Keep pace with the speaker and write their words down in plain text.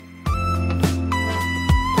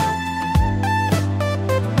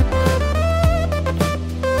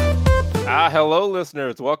Hello,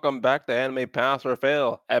 listeners. Welcome back to Anime Pass or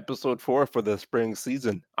Fail, episode 4 for the spring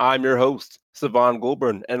season. I'm your host, Savon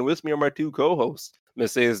Goulburn, and with me are my two co-hosts,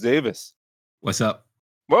 Miss Ace Davis. What's up?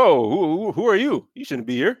 Whoa, who are you? You shouldn't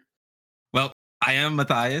be here. Well, I am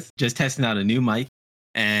Matthias, just testing out a new mic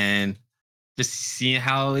and just seeing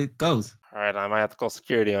how it goes. All right, I might have to call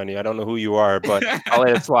security on you. I don't know who you are, but I'll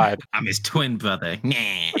let it slide. I'm his twin brother.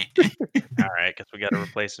 All right, guess we got to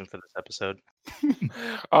replace him for this episode.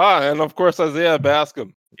 And of course, Isaiah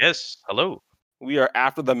Bascom. Yes, hello. We are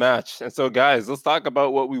after the match. And so, guys, let's talk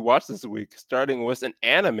about what we watched this week, starting with an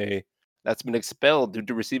anime that's been expelled due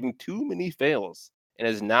to receiving too many fails and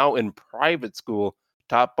is now in private school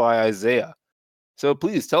taught by Isaiah. So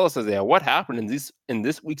please tell us, Isaiah, what happened in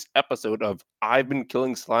this week's episode of I've Been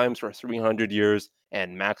Killing Slimes for 300 Years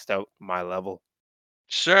and Maxed Out My Level.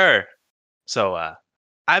 Sure. So,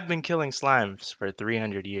 I've been killing slimes for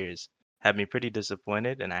 300 years. Had me pretty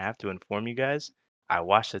disappointed, and I have to inform you guys, I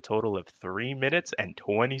watched a total of 3 minutes and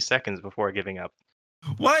 20 seconds before giving up.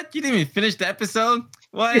 What? You didn't even finish the episode?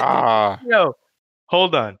 What? Yo,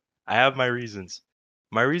 hold on. I have my reasons.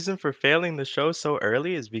 My reason for failing the show so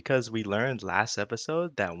early is because we learned last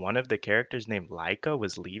episode that one of the characters named Laika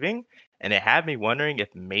was leaving, and it had me wondering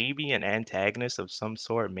if maybe an antagonist of some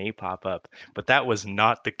sort may pop up, but that was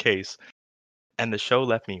not the case. And the show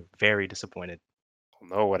left me very disappointed.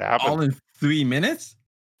 No, what happened? All in 3 minutes?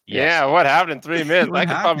 Yes. Yeah, what happened in 3 minutes? What I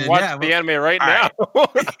could probably happened? watch Yeah, the anime right all now.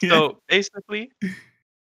 right. So basically,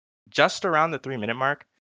 just around the 3 minute mark,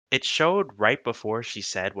 it showed right before she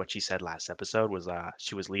said what she said last episode was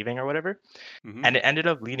she was leaving or whatever. Mhm. And it ended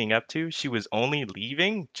up leading up to she was only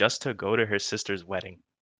leaving just to go to her sister's wedding.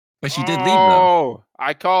 But she did leave though. Oh,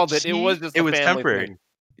 I called it. It was just It a was family temporary. thing.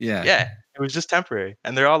 Yeah. Yeah, it was just temporary.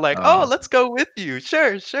 And they're all like, "Oh, let's go with you.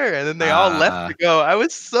 Sure, sure." And then they all left to go. I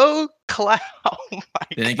was so glad. Oh my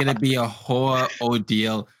Then it's gonna be a whole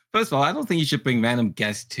ordeal. First of all, I don't think you should bring random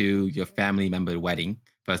guests to your family member wedding.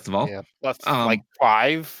 First of all, Yeah, that's like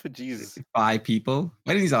 5. Jeez. 5 people.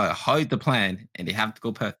 Weddings are hard to plan, and they have to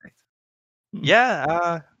go perfect.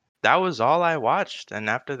 Yeah, that was all I watched. And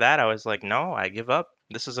after that, I was like, "No, I give up.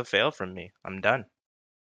 This is a fail from me. I'm done."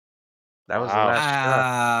 That was the Wow. last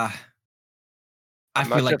straw. I I'm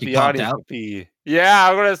not feel sure like if you the copped audience out. would be. Yeah,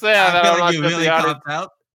 I'm gonna say I that. feel I'm like not you sure if really the audience. copped out.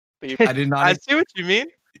 be- I did not. I see what you mean.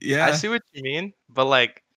 Yeah. I see what you mean. But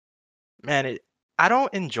like, man, I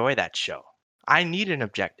don't enjoy that show. I need an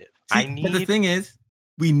objective. I See, but the need. thing is,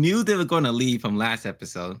 we knew they were going to leave from last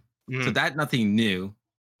episode, so Mhm. that nothing new.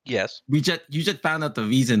 Yes, You just found out the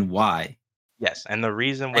reason why. yes, and the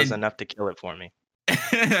reason was And- enough to kill it for me.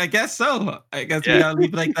 I guess so. I guess we Yeah. gotta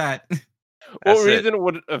leave it like that. What That's it. reason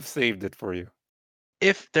would have saved it for you?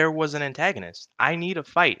 If there was an antagonist, I need a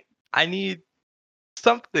fight. I need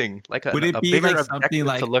something like Would a it be bigger like something objective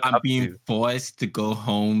like to look I'm up being to. forced to go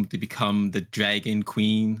home to become the dragon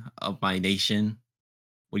queen of my nation?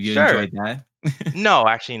 Would you Sure. enjoy that? No,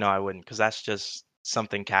 actually, no, I wouldn't, because that's just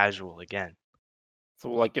something casual again.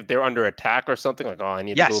 So, like, if they're under attack or something, like, oh, I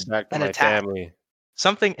need to go Yes, back to an my attack. family.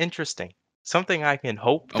 Something interesting. Something I can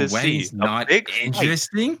hope A to see. wedding's A not big fight.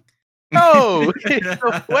 interesting. No, it's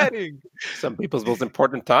a wedding. Some people's most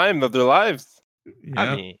important time of their lives. I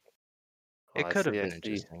Yeah. mean, Oh, it I could have see, I been see.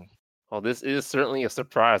 interesting. Well, this is certainly a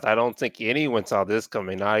surprise. I don't think anyone saw this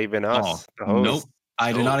coming, not even Oh, us, the nope. host.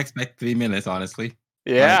 I did Nope. not expect 3 minutes, honestly.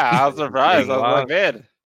 Yeah, I was surprised. I was like, Wow. man,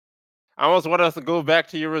 I almost want us to go back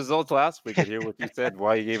to your results last week and hear what you said,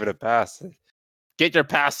 why you gave it a pass. Get your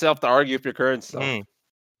past self to argue with your current self. Mm.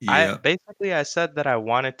 Yeah. I said that I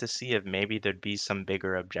wanted to see if maybe there'd be some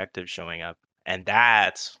bigger objective showing up, and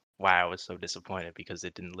that's why I was so disappointed because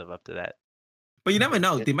it didn't live up to that. But you never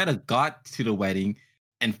know. Yeah. They might have got to the wedding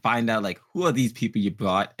and find out like who are these people you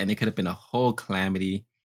brought, and it could have been a whole calamity.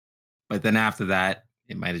 But then after that,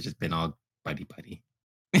 it might have just been all buddy.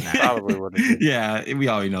 Probably would have been. Yeah, we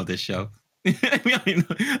already know this show. We already know.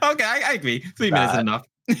 Okay, I agree. 3 minutes is Nah. enough.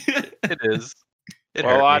 It is. It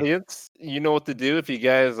Well, hurt me. audience, you know what to do. If you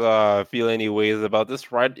guys feel any ways about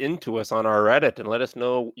this, write into us on our Reddit and let us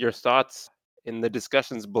know your thoughts in the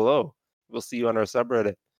discussions below. We'll see you on our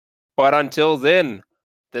subreddit. But until then,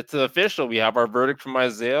 that's official. We have our verdict from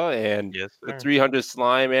Isaiah, and Yes, the sir. 300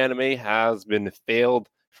 Slime anime has been failed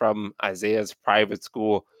from Isaiah's private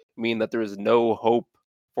school, meaning that there is no hope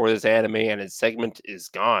for this anime, and its segment is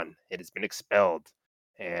gone. It has been expelled,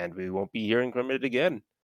 and we won't be hearing from it again.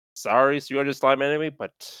 Sorry, 300 Slime anime,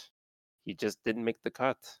 but he just didn't make the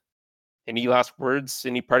cut. Any last words?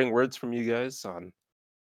 Any parting words from you guys on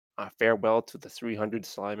farewell to the 300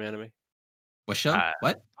 Slime anime? What show? I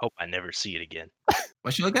What? hope I never see it again.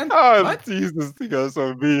 What show again? Oh, What? Jesus, you guys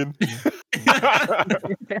so mean.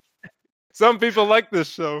 Some people like this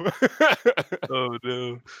show. Oh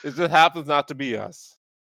no. It just happens not to be us.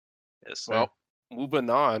 Yes, sir. Well, moving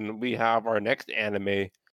on, we have our next anime.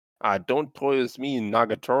 Don't Toy With Me,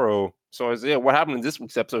 Nagatoro. So Isaiah, what happened in this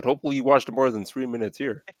week's episode? Hopefully you watched more than 3 minutes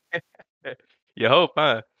here. You hope,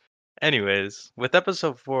 huh? Anyways, with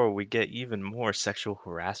episode 4, we get even more sexual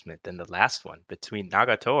harassment than the last one between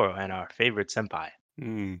Nagatoro and our favorite senpai.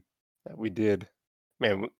 That we did.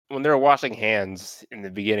 Man, when they were washing hands in the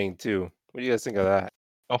beginning too. What do you guys think of that?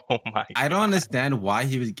 Oh my I don't understand why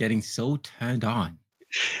he was getting so turned on.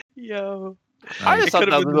 yo. I Like, just thought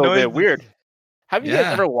that was a little bit weird. Have you guys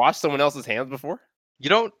Yeah. ever washed someone else's hands before? You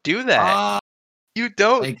don't do that. ah, You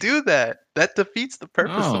don't like- do that. That defeats the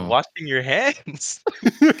purpose of No. washing your hands.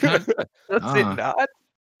 can't- Does it Ah. not?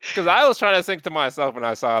 Because I was trying to think to myself when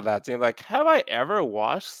I saw that scene, like, have I ever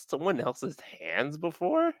washed someone else's hands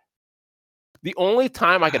before? The only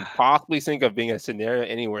time I could possibly think of being a scenario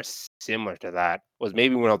anywhere similar to that was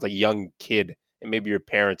maybe when I was a young kid, and maybe your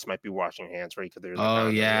parents might be washing hands for you because they're like, Oh "Oh,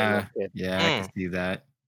 you're a yeah, little kid." yeah, I can see that.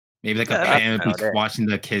 Maybe like Yeah, a that's parent about be it. washing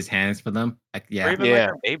the kid's hands for them. Like, Or yeah. even Yeah.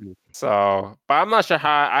 like a baby. So, but I'm not sure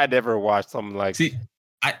how I'd ever watch something like. See,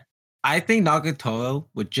 I think Nagatoro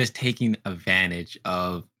was just taking advantage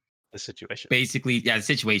of The situation. basically the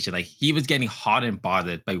situation. Like he was getting hot and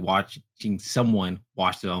bothered by watching someone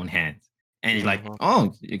wash their own hands, and he's like, Mhm.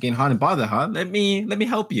 "Oh, you're getting hot and bothered, huh? Let me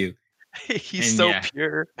help you." He's And so yeah.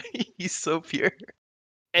 pure. He's so pure.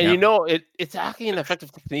 And Yep. you know, it's actually an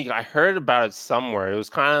effective technique. I heard about it somewhere. It was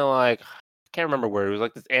kind of like, I can't remember where. It was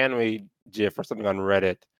like this anime GIF or something on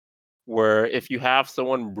Reddit, where if you have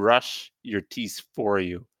someone brush your teeth for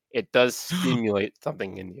you, it does stimulate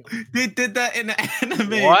something in you. They did that in the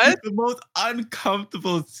anime. What? The most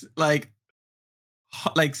uncomfortable, like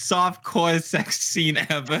soft core sex scene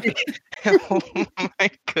ever. Oh my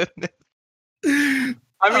goodness.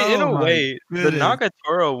 I mean, in Oh a my way, the goodness.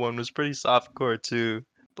 Nagatoro one was pretty softcore too.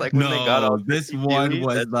 Like when they got all this touchy-feely, one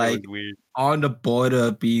was that shit like weird. on the border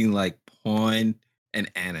of being like porn and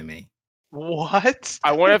anime. What?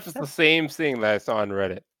 I wonder if it's the same thing that I saw on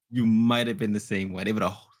Reddit. You might have been the same one. They were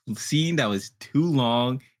a scene that was too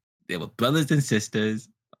long. They were brothers and sisters.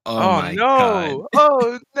 Oh, my god. no!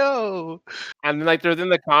 Oh no! And then, like, they're in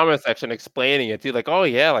the comment section explaining it too, like, "Oh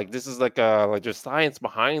yeah, like this is like there's science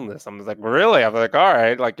behind this." I'm just like, "Really?" I'm like, "All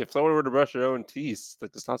right." Like, if someone were to brush their own teeth, like,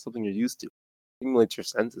 it's not something you're used to. Stimulates your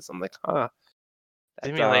senses. I'm like, "Huh." That's,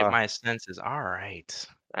 Stimulate my senses. All right.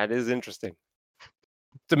 that is interesting.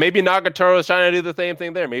 So maybe Nagatoro is trying to do the same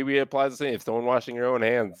thing there. Maybe it applies the same. If someone washing your own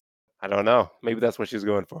hands, I don't know. Maybe that's what she's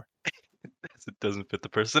going for. It doesn't fit the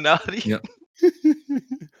personality. Yep.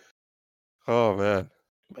 Oh man.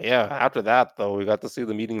 But yeah. After that, though, we got to see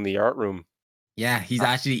the meeting in the art room. Yeah, he's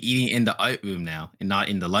actually eating in the art room now and not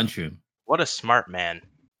in the lunchroom. What a smart man.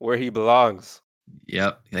 Where he belongs.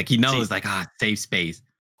 Yep. Like he knows, like, safe space.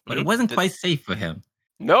 But it wasn't Did- quite safe for him.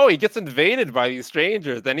 No, he gets invaded by these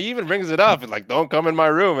strangers. Then he even brings it up. And like, don't come in my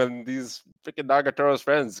room. And these freaking Nagatoro's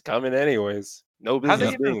friends come in anyways. No How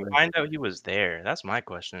business did they being even there. find out he was there? That's my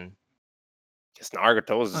question. Guess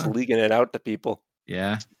Nagatoro's just Huh. leaking it out to people.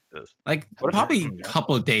 Yeah. Jesus. Like What if probably they're a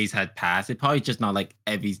couple of days had passed. It probably just not like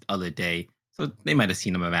every other day. So they might have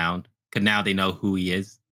seen him around. Cause now they know who he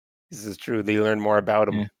is. This is true. They learn more about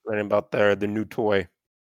him. Yeah. Learn about the new toy.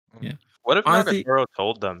 What if Honestly- Nagatoro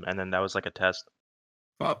told them and then that was like a test?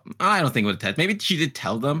 Well, I don't think it was a test. Maybe she did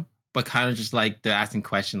tell them, but kind of just like they're asking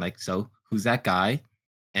question like, so who's that guy?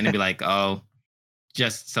 And they'd be like, oh,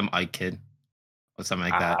 just some art kid or something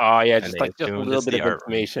like that. Oh yeah, And just they like just a assumed little it's bit the of art room.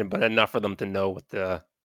 information, but enough for them to know what to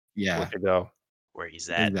Yeah, go. Where he's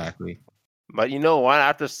at. exactly. But you know what?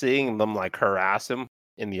 After seeing them like harass him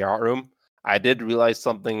in the art room, I did realize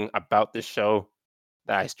something about this show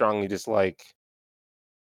that I strongly dislike.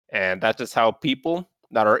 And that's just how people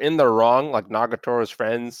that are in the wrong, like Nagatoro's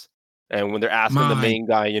friends, and when they're asking the My- main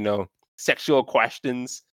guy, sexual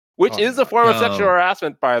questions, which Oh is a form of Yo. sexual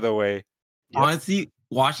harassment, by the way. Yep. Honestly,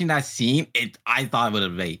 watching that scene, I thought it was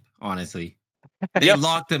a rape. Honestly, they Yep.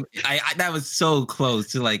 locked him. I that was so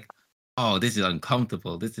close to like, oh, this is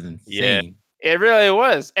uncomfortable. This is insane. It really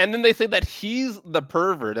was. And then they say that he's the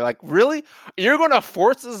pervert. They're like, really? You're going to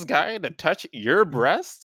force this guy to touch your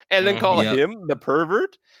breast and then call Yep. him the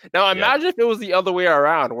pervert? Now, Yep. imagine if it was the other way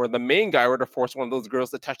around, where the main guy were to force one of those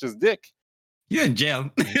girls to touch his dick. You're in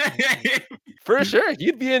jail. For sure.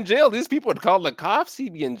 He'd be in jail. These people would call the cops.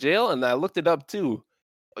 He'd be in jail. And I looked it up too.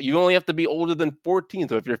 You only have to be older than 14.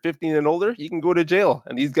 So if you're 15 and older, you can go to jail.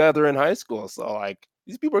 And these guys are in high school. So, like,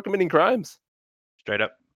 these people are committing crimes. Straight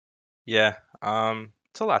up. Yeah.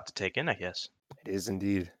 It's a lot to take in, I guess. It is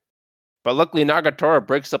indeed. But luckily, Nagatoro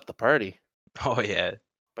breaks up the party. Oh yeah.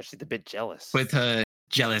 but she's a bit jealous. With her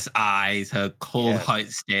jealous eyes, her cold Yes. heart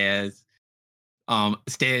stares.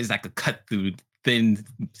 Stares like a cut through thin,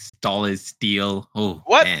 solid steel. Oh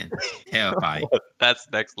What? man, terrifying. That's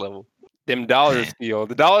next level. Them dollar Man. steal,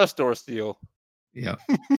 the dollar store steal. Yeah.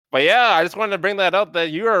 But yeah, I just wanted to bring that up that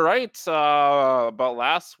you were right about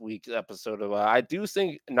last week's episode. I do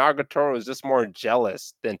think Nagatoro is just more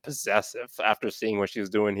jealous than possessive after seeing what she was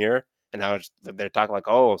doing here. And how they're talking like,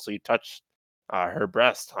 oh, so you touched her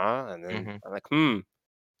breast, huh? And then I'm like,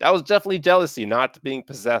 that was definitely jealousy, not being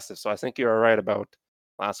possessive. So I think you were right about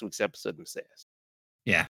last week's episode, Messias.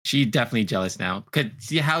 Yeah, she definitely jealous now. Cause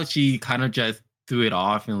see how she kind of just threw it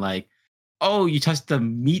off and like, oh, you touched the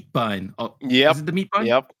meat bun. Oh, Yep. is it the meat bun?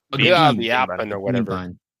 Yep. Or the Yeah, bean the bun? apple or Bean whatever.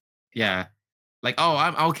 bun. Yeah. Like, oh,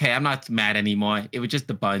 I'm okay. I'm not mad anymore. It was just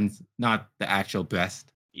the buns, not the actual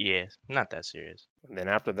breast. Yeah, not that serious. And then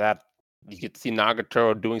after that, you get to see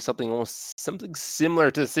Nagatoro doing something similar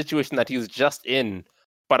to the situation that he was just in.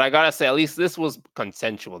 But I gotta say, at least this was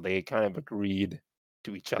consensual. They kind of agreed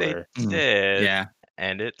to each They other. did. Yeah.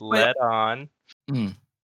 And it led on.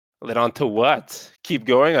 Led on to what? Keep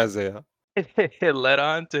going, Isaiah. It led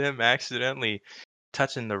on to him accidentally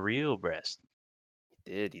touching the real breast.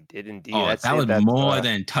 He did indeed. Oh, I'd that say was that's, more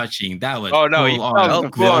than touching. That was Oh, no, he full felt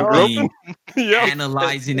on full on groping, Yep.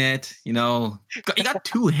 analyzing it. You know, you got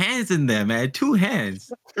two hands in there, man. Two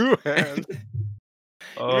hands. 2 hands.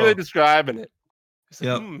 Oh, Really describing it. It's like,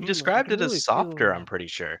 Yep. he I described can it really as softer, feel I'm pretty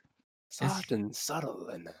sure. soft and subtle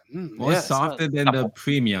and More softer than the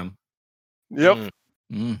premium. Yep.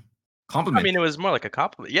 Compliment. I mean, it was more like a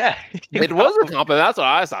compliment. Yeah. It was a compliment. That's what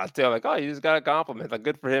I thought too. Like, oh, you just got a compliment. Like,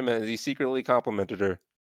 good for him, and he secretly complimented her.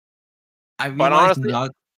 I But realized honestly,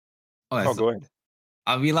 go ahead.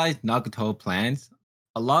 I realized Nagato plans.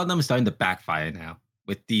 A lot of them are starting to backfire now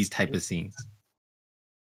with these type of scenes.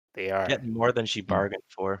 They are. Getting more than she bargained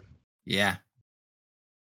for. Yeah.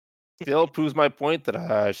 Still proves my point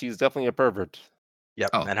that she's definitely a pervert. Yep.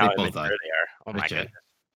 Oh, and how they both immature are. they are. Oh my Mature. goodness.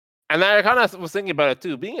 And I kind of was thinking about it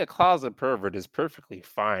too. Being a closet pervert is perfectly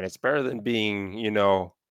fine. It's better than being,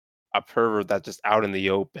 a pervert that's just out in the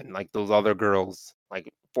open, like those other girls, like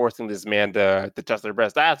forcing this man to touch their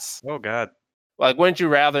breast. That's Oh God. like, wouldn't you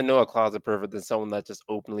rather know a closet pervert than someone that's just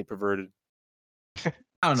openly perverted? I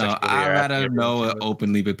don't know. Sexually I'd harassing rather everyone know she an knows.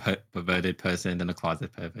 openly perverted person than a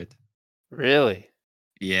closet pervert. Really?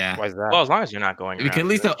 Yeah. Why is that? Well, as long as you're not going Because around. at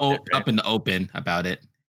least they're doing shit, right? up in the open about it.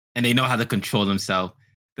 And they know how to control themselves.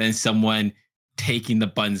 Than someone taking the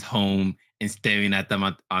buns home and staring at them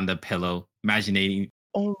on the pillow, imagining.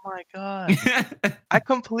 Oh my God. I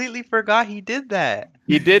completely forgot he did that.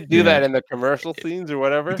 He did do Yeah. that in the commercial scenes or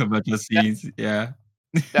whatever. Commercial scenes, yeah.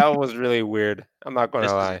 That was really weird. I'm not going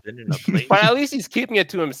This to has lie. been in a plate. But at least he's keeping it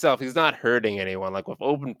to himself. He's not hurting anyone. Like with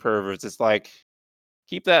open perverts, it's like,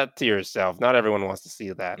 keep that to yourself. Not everyone wants to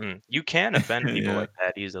see that. You can offend people Yeah. like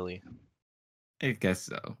that easily. I guess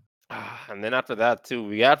so. And then after that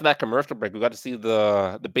too, after that commercial break, we got to see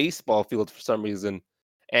the baseball field for some reason.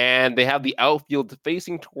 And they have the outfield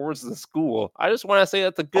facing towards the school. I just want to say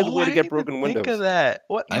that's a good way to get broken windows. Think of that.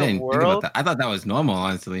 What in I the didn't think about world? that. I thought that was normal,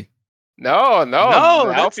 honestly. No, No, the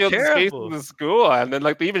that's outfield is terrible. facing the school, and then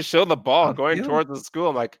like they even show the ball going Outfield? towards the school.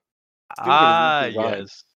 I'm like, stupid as this design.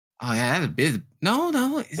 Yes. Oh yeah, that's a bit. No,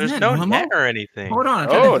 isn't There's that no normal? net or anything. Hold on, I'm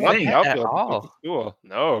Oh, trying to not think. the at outfield all. of the school.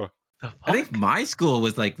 No. The I think fuck? my school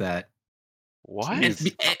was like that. What?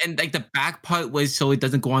 Jeez. And like the back part was so it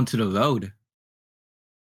doesn't go onto the road.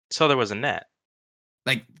 So there was a net.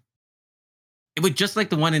 Like it was just like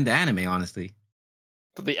the one in the anime, honestly.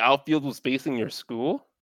 So the outfield was facing your school?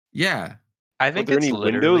 Yeah. I Were think there it's any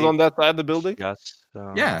windows literally on that side of the building? just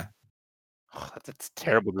Yeah. Oh, that's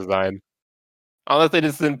terrible design. Unless they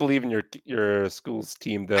just didn't believe in your school's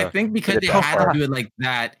team I to think because get they it that had far. to do it like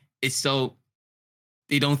that, it's so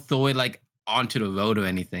they don't throw it like onto the road or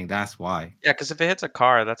anything. That's why. Yeah, because if it hits a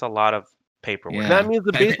car, that's a lot of paperwork. Yeah. That means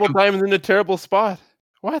the But I think- baseball diamond's in a terrible spot.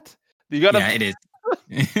 What? You gotta Yeah, it is.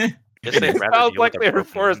 Guess they'd it rather sounds deal like with a they were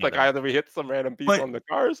broken forced, window like than- either we hit some random people But on the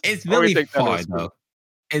cars. It's or we really take them to far school. though.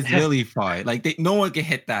 It's really far. Like no one can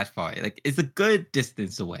hit that far. Like it's a good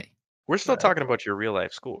distance away. We're still Right. talking about your real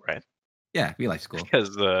life school, right? Yeah, real life school. Because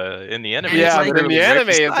in the anime, And Yeah, it's but like in the literally right anime,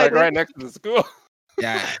 it's like beside right it. next to the school.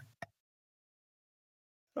 Yeah,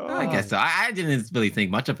 I guess so. I didn't really think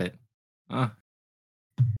much of it.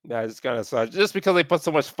 Yeah, it's kind of sucks. Just because they put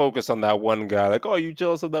so much focus on that one guy, like, oh, you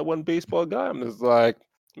jealous of that one baseball guy? I'm just like,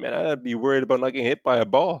 man, I'd be worried about not getting hit by a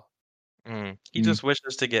ball. He just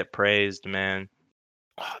wishes to get praised, man.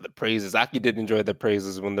 The praises. Aki did enjoy the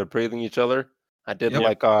praises when they're praising each other. I did Yep.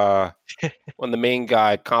 like when the main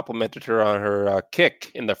guy complimented her on her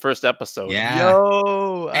kick in the first episode. Yeah.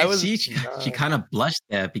 Yo, I And was she kind of blushed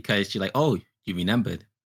there because she's like, "Oh, you remembered."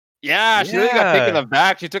 Yeah, she really got taken yeah.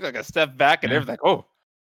 aback. She took like a step back and Yeah. everything. Oh,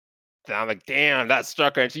 and I'm like, damn, that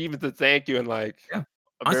struck her. And she even said thank you in like Yeah.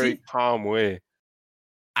 a very Honestly, calm way.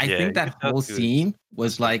 I Yeah, think you that could tell whole she was scene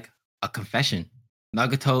was sweet. like a confession.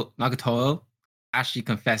 Nagatoro actually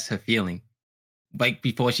confessed her feeling. Like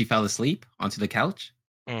before she fell asleep onto the couch,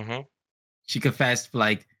 Mm-hmm. she confessed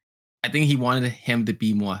like I think he wanted him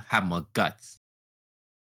to have more guts.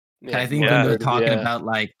 'Cause Yeah, I think more when they Yeah. were assertive. talking Yeah. about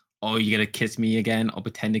like, "Oh, you gonna kiss me again or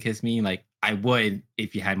pretend to kiss me?" Like, I would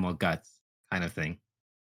if you had more guts, kind of thing.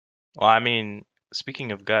 Well, I mean,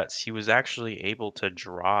 speaking of guts, he was actually able to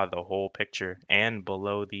draw the whole picture and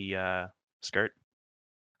below the skirt.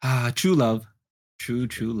 Ah, true love, true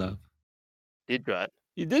love. Did try it.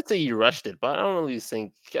 You did say you rushed it, but I don't really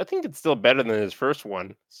think. I think it's still better than his first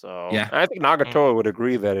one. So Yeah, I think Mm, Nagatoro would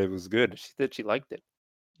agree that it was good. She said she liked it.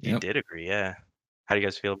 he yep. did agree, yeah. How do you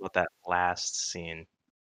guys feel about that last scene?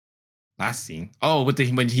 Last scene. Oh, with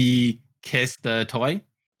the when he kissed the toy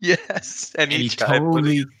Yes, and and he tried putting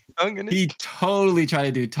his tongue in it. he totally tried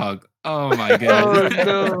to do tug. Oh my Oh goodness.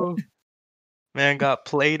 no. Man got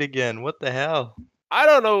played again. What the hell? I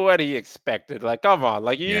don't know what he expected. Like, come on.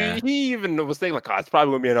 Like, Yeah. he even was thinking, like, oh, it's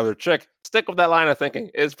probably going to be another trick. Stick with that line of thinking.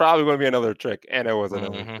 It's probably going to be another trick. And it was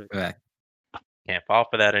another Hmm. trick. Correct. Can't fall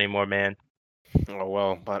for that anymore, man. Oh,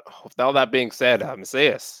 well. But with all that being said,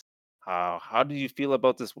 Messias, how do you feel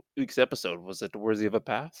about this week's episode? Was it worthy of a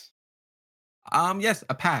pass? Yes,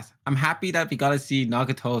 a pass. I'm happy that we got to see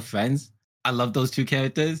Nagato's friends. I love those two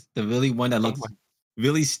characters. The really one that Oh looks my.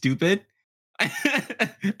 really stupid,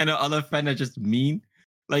 and the other friend that just mean.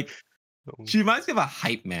 Like she reminds me of a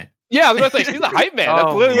hype man. Yeah, I was going to say, she's a hype man. That's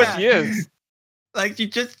Oh literally what my. she is. Like she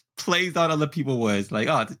just plays on other people's words. Like,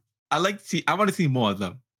 oh, I want to see more of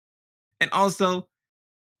them. And also,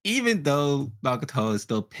 even though Nagato is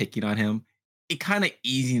still picking on him, it kind of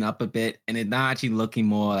easing up a bit, and it's not actually looking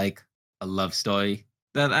more like a love story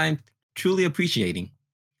that I'm truly appreciating.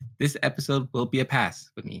 This episode will be a pass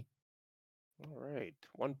with me. All right.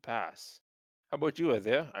 One pass. How about you,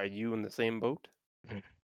 Isaiah? Are you in the same boat?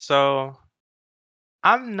 So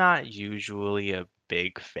I'm not usually a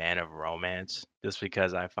big fan of romance just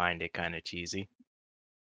because I find it kind of cheesy.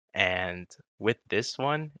 And with this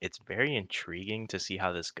one, it's very intriguing to see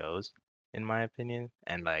how this goes, in my opinion.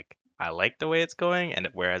 And like I like the way it's going, and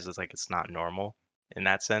whereas it's like it's not normal in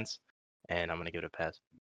that sense. And I'm gonna give it a pass.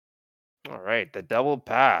 All right. The double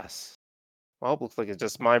pass. Well, looks like it's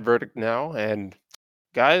just my verdict now. And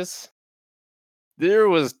guys, there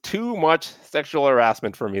was too much sexual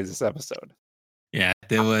harassment for me this episode. Yeah,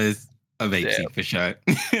 there was a vape Yeah, scene for sure.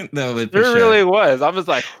 That was for there sure. really was. I was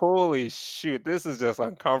like, holy shoot, this is just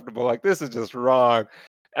uncomfortable. Like, this is just wrong.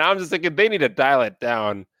 And I'm just thinking they need to dial it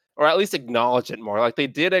down or at least acknowledge it more. Like, they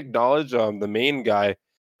did acknowledge the main guy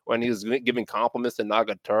when he was giving compliments to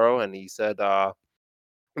Nagatoro, and he said,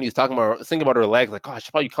 when he was talking about thinking about her legs, like, oh, I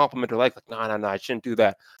should probably compliment her legs. Like, no, I shouldn't do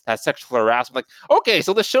that. That's sexual harassment. Like, okay,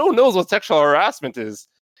 so the show knows what sexual harassment is.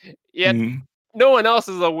 Yet Mhm. no one else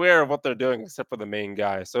is aware of what they're doing except for the main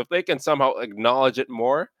guy. So if they can somehow acknowledge it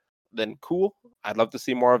more, then cool. I'd love to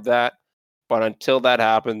see more of that. But until that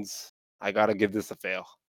happens, I gotta give this a fail.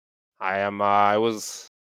 I was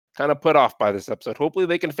kind of put off by this episode. Hopefully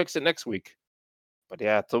they can fix it next week. But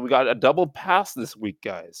yeah, so we got a double pass this week,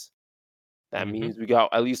 guys. That Hmm. means we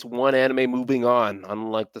got at least one anime moving on,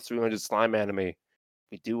 unlike the 300 Slime anime.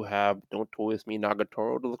 We do have Don't Toy With Me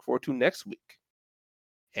Nagatoro to look forward to next week.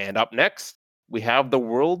 And up next, we have The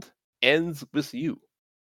World Ends With You.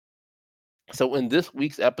 So in this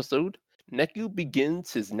week's episode, Neku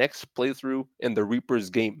begins his next playthrough in the Reaper's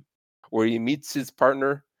game, where he meets his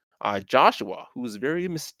partner, Joshua, who is very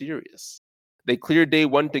mysterious. They clear day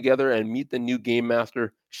one together and meet the new game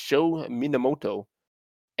master, Sho Minamoto.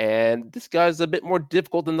 And this guy's a bit more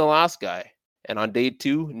difficult than the last guy. And on day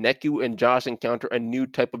two, Neku and Josh encounter a new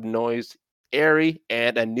type of noise, Eri,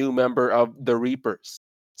 and a new member of the Reapers.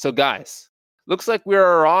 So, guys, looks like we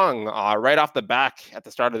were wrong right off the back at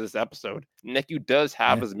the start of this episode. Neku does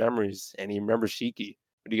have Yeah. his memories, and he remembers Shiki.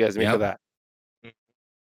 What do you guys make Yep. of that?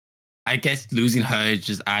 I guess losing her is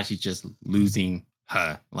just actually just losing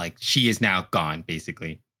her. Like she is now gone,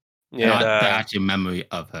 basically. And Yeah, Not the actual memory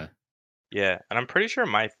of her. yeah, and I'm pretty sure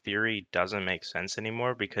my theory doesn't make sense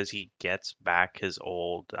anymore because he gets back his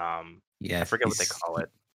old I Yes. forget what they call it.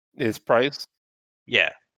 his price. Yeah.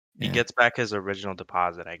 He Yeah. gets back his original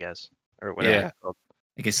deposit, I guess. Or whatever Yeah. it's called.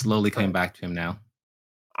 Like it's slowly coming back to him now.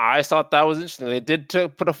 I thought that was interesting. They did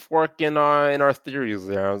put a fork in our theories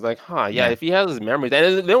there. I was like, huh, yeah, Yeah. if he has his memories,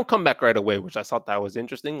 and they don't come back right away, which I thought that was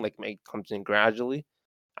interesting. Like, it comes in gradually.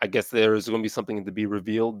 I guess there's going to be something to be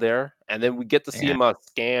revealed there, and then we get to see Yeah. him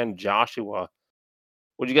scan Joshua.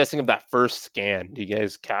 What do you guys think of that first scan? Do you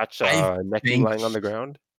guys catch I Neku think lying on the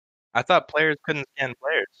ground? I thought players couldn't scan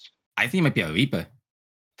players. I think it might be a Reaper.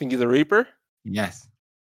 Think he's a Reaper? Yes.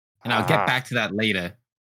 And I'll get Ah, back to that later.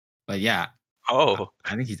 But yeah, Oh.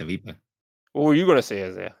 I think he's a Reaper. what were you going to say,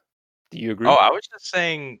 Isaiah? Do you agree? Oh, I was just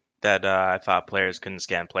saying that I thought players couldn't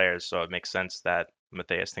scan players, so it makes sense that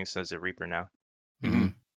Matthias thinks there's a Reaper now. Mm-hmm.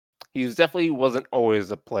 He definitely wasn't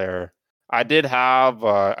always a player. I did have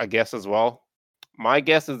a guess as well. My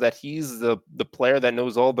guess is that he's the player that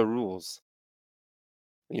knows all the rules.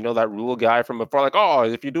 You know, that rule guy from before, like, oh,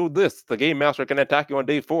 if you do this, the game master can attack you on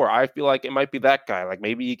day 4. I feel like it might be that guy. Like,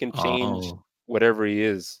 maybe he can change Oh, whatever he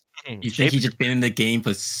is. you think he's just been in the game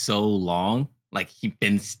for so long? Like he's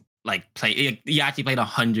been like he actually played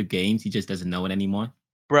 100 games. He just doesn't know it anymore.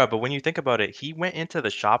 Bruh, but when you think about it, he went into the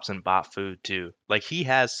shops and bought food too. Like he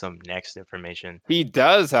has some next information. He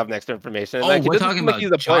does have next information. And Oh, like, he we're doesn't talking seem like about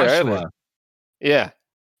he's a player either. Joshua. Yeah.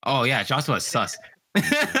 Oh yeah, Joshua's sus.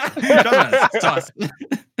 Joshua's sus.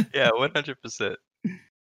 Yeah, 100%.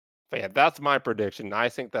 But yeah, that's my prediction. I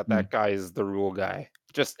think that that guy is the rule guy,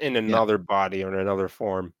 just in another body or in another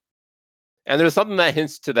form. And there's something that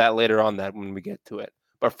hints to that later on that when we get to it.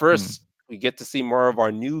 But first, we get to see more of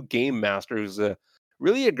our new game master who's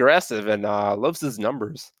really aggressive and loves his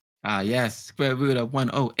numbers. Yes, square root of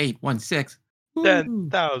 10816.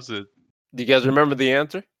 10,000. Do you guys remember the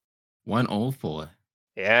answer? 104.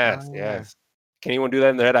 Yes, Ah. yes. Can anyone do that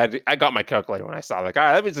in their head? I got my calculator when I saw it. Like, all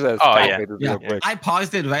right, let me just Oh, yeah. calculate this Yeah, real quick. I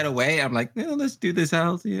paused it right away. I'm like, let's do this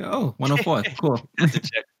out. Yeah, oh, 104. Cool. Just to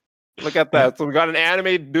check. Look at that. So we got an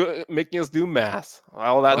anime making us do math.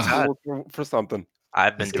 All that Oh, tool for something.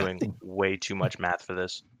 I've been Disgusting. doing way too much math for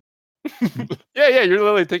this. Yeah, you're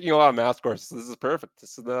literally taking a lot of math courses. This is perfect.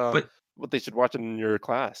 This is But what they should watch in your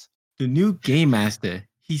class. the new game master,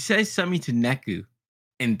 he says something to Neku,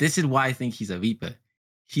 and this is why I think he's a Reaper.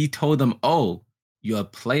 He told them, "Oh, you're a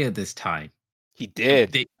player this time." He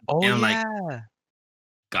did. Oh, And I'm like, yeah.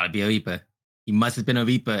 gotta be a Reaper. He must have been a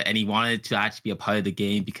Reaper, and he wanted to actually be a part of the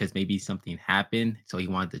game because maybe something happened, so he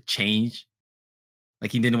wanted to change.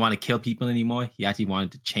 Like he didn't want to kill people anymore. He actually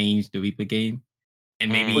wanted to change the Reaper game,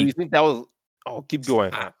 and maybe Well, you think that was? Oh, keep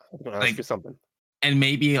going. I'm gonna ask like- you something. and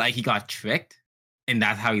maybe like he got tricked, and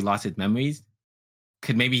that's how he lost his memories.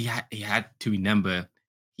 Could maybe he had to remember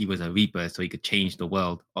he was a Reaper, so he could change the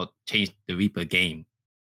world or change the Reaper game,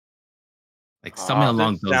 like something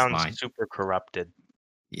along This those sounds lines. super corrupted.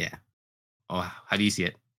 Yeah. Oh, how do you see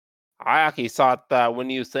it? I actually thought that when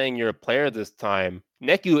you were saying you're a player this time,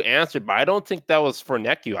 Neku answered, but I don't think that was for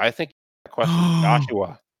Neku. I think that question was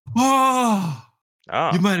Joshua. Oh,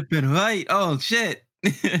 Oh, you might have been right. Oh shit.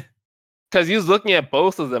 Because he was looking at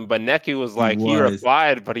both of them, but Neku was like, he was.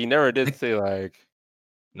 replied, but he never did say like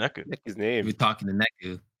Neku. Neku's We name. were talking to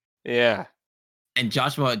Neku, Yeah. and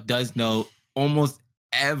Joshua does know almost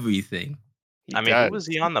everything. He I mean, does. who was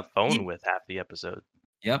he on the phone He- with half the episode?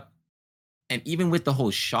 Yep. And even with the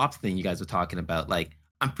whole shop thing you guys were talking about, like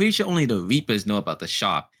I'm pretty sure only the Reapers know about the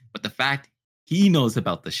shop, but the fact he knows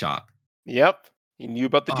about the shop. Yep. He knew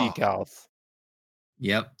about the Oh. decals.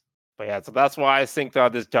 Yep. But yeah, so that's why I think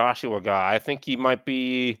this Joshua guy, I think he might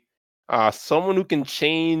be someone who can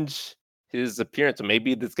change his appearance. So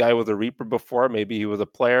maybe this guy was a Reaper before, maybe he was a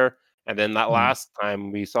player, and then that Hmm. last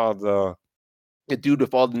time we saw the dude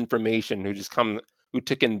with all the information who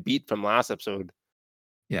took in beat from last episode.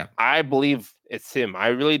 Yeah. I believe it's him. I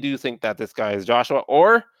really do think that this guy is Joshua,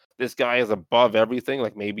 or this guy is above everything.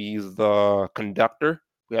 Like maybe he's the conductor.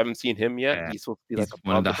 We haven't seen him yet. Yeah. He's supposed to be He's like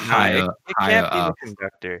one of above the the higher- conductor. It higher can't be up. the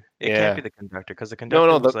conductor. It Yeah. can't be the conductor because the conductor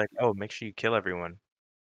no, was the- like, "Oh, make sure you kill everyone."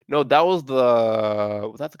 No, that was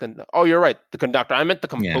the Oh, you're right. The conductor. I meant the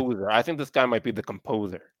Yeah. composer. I think this guy might be the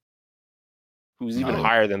composer, who's even Oh.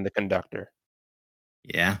 higher than the conductor.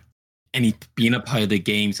 Yeah. And he being a part of the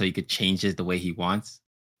game so he could change it the way he wants.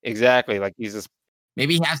 Exactly. Like he's just.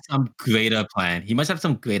 Maybe he has some greater plan. He must have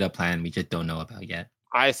some greater plan we just don't know about yet.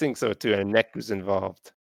 I think so too. And Neku's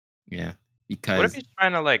involved. Yeah. What Because if he's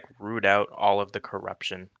trying to like root out all of the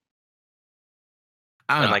corruption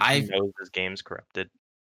I don't and know. like he I knows his game's corrupted?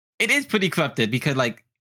 it is pretty corrupted because like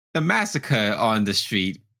the massacre on the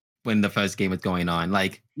street when the first game was going on,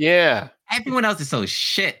 like Yeah. everyone else is so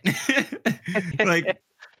shit. Like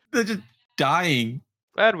they're just dying.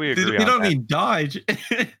 Glad we They, agree they on don't that. even dodge.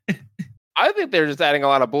 I think they're just adding a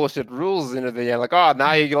lot of bullshit rules into the end. Like, oh,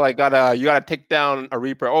 now you gotta take down a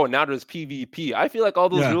Reaper. Oh, now there's PvP. I feel like all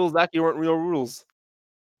those Yeah. rules actually weren't real rules.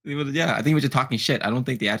 Yeah, I think we're just talking shit. I don't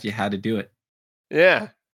think they actually had to do it. Yeah.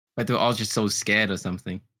 But they're all just so scared or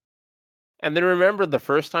something. And then remember the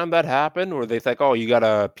first time that happened where they like, oh, you got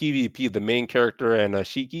a PvP, the main character and a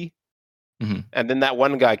Shiki? Mhm. And then that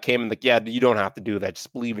one guy came and like, yeah, you don't have to do that.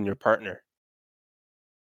 Just believe in your partner.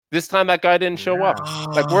 This time that guy didn't show up.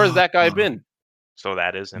 Like, where's that guy been? So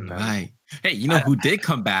that is him then. Right. Hey, you know who did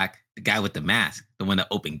come back? The guy with the mask, the one that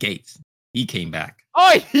opened gates. He came back.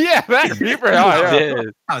 Oh yeah, that Reaper. Oh, yeah.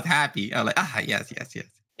 I was happy. I was like, yes.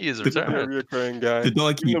 He is The returned. recurring guy. The Even though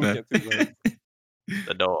we doorkeeper. can't see that.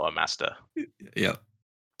 The door master. Yeah.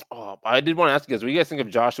 Oh, I did want to ask you guys, what do you guys think of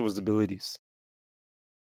Joshua's abilities?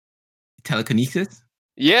 Telekinesis?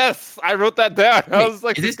 Yes, I wrote that down. I Wait, was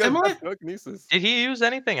like, is this it guy's got similar? telekinesis. Did he use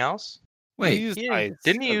anything else? He Wait. used Yeah. ice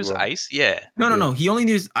Didn't he as use well. ice? Yeah. No. He only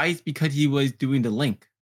used ice because he was doing the link.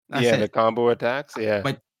 That's Yeah, it. the combo attacks. Yeah.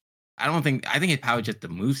 But I think his power is just to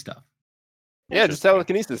move stuff. Yeah, just Interesting.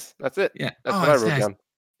 telekinesis. That's it. Yeah. That's what I wrote yes. down.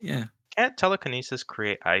 Yeah. Can't telekinesis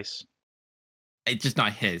create ice? It's just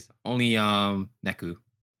not his. Only Neku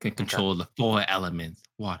can control the 4 elements.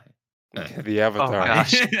 Water. The Avatar.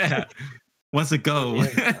 gosh. Once ago.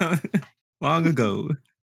 Long ago.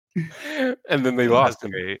 And then they Oh, lost that's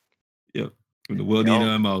him. great. Yep. From the world Oh,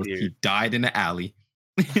 eater most. He weird. died in the alley.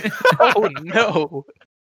 Oh no.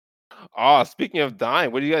 Oh, speaking of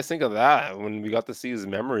dying, what do you guys think of that when we got to see his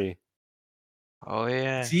memory? Oh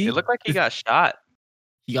yeah. See? It looked like he got shot.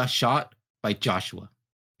 He got shot by Joshua.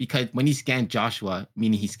 Because when he scanned Joshua,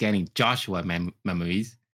 meaning he's scanning Joshua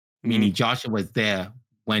memories, meaning Joshua was there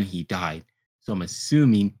when he died. So I'm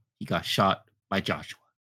assuming he got shot by Joshua.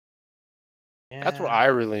 That's what I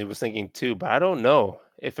really was thinking too, but I don't know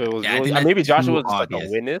if it was Yeah, I really. think that's Maybe Joshua too was just like a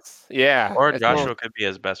obvious. witness. Yeah. Or it's more- Joshua could be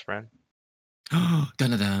his best friend. Dun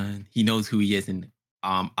dun dun. He knows who he is in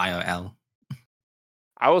IRL.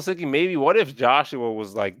 I was thinking maybe what if Joshua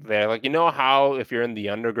was like there? Like, you know how if you're in the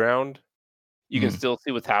underground, you can still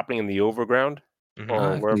see what's happening in the overground Mhm. or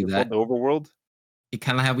I wherever believe it's called, that. the overworld? It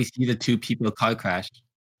kind of how we see the 2 people car crash.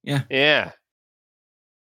 Yeah, Yeah.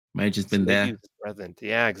 might have just So been maybe there. he was present.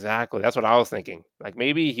 Yeah, exactly. That's what I was thinking. Like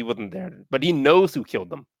maybe he wasn't there, but he knows who killed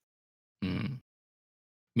them. Mm.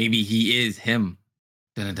 Maybe he is him.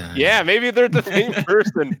 Dun dun dun. Yeah, maybe they're the same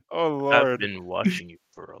person. Oh I've Lord. been watching you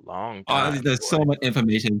for a long Oh, time. there's so much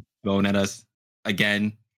information thrown at us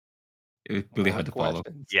again. It was really More hard to follow.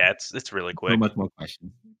 questions. Yeah, it's really So quick. much more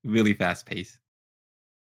questions. Really fast paced.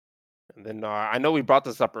 And then I know we brought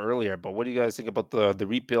this up earlier, but what do you guys think about the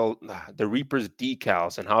Reaper's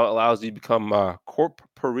decals and how it allows you to become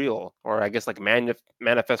corporeal, or I guess like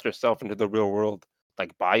manifest yourself into the real world,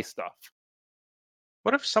 like buy stuff?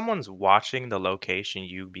 What if someone's watching the location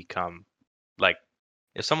you become? Like,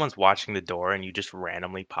 if someone's watching the door and you just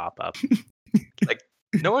randomly pop up, like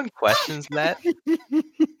no one questions that.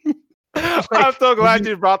 I'm so glad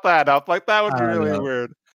you brought that up. Like that would be I really know.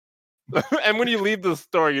 weird. And when you leave the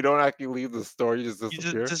store, you don't actually leave the store; you just You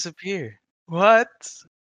disappear. just disappear. What?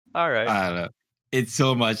 All right. I don't know. It's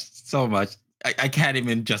so much. I can't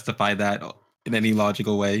even justify that in any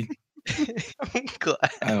logical way. I'm glad.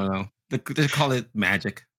 I don't know. They call it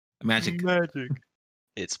magic. Magic. Magic.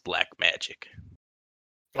 It's black magic.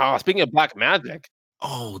 Oh, speaking of black magic,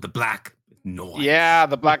 Oh, the black noise. yeah,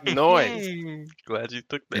 the black noise. Glad you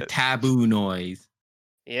took The that. taboo noise.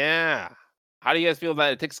 Yeah. How do you guys feel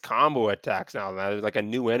that it takes combo attacks now? That is like a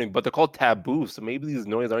new enemy, but they're called taboo, so maybe these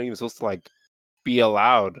noises aren't even supposed to like be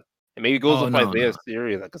allowed. And maybe it goes Oh, with no, Isaiah's no.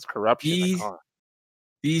 theory, like it's corruption. These- Like, oh,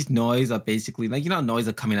 These noise are basically like, noise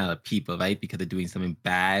are coming out of people, right? Because they're doing something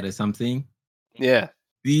bad or something. yeah.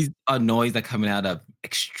 These are noise that coming out of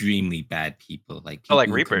extremely bad people, like people Oh, like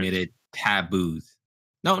who Reapers. committed taboos.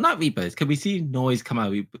 No, not Reapers. Because we see noise come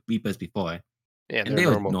out of Reapers before, Yeah, and they're they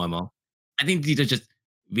were normal. normal. I think these are just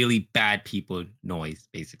really bad people noise,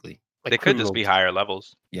 basically. Like They could just be criminals. higher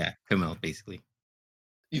levels. Yeah, criminals, basically.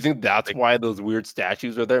 You think that's like- why those weird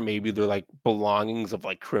statues are there? Maybe they're like belongings of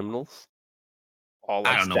like criminals. All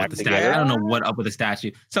like I don't know what the stacked statue. together. I don't know what up with the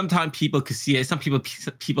statue. Sometimes people could see it. Some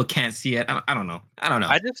people can't see it. I don't know. I don't know.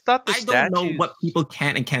 I just thought the I don't know statues. what people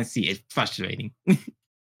can and can't see. It's frustrating.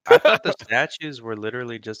 I thought the statues were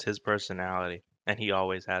literally just his personality, and he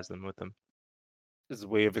always has them with him. His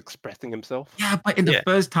way of expressing himself. Yeah, but in the Yeah.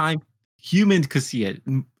 first time, humans could see it.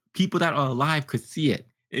 People that are alive could see it.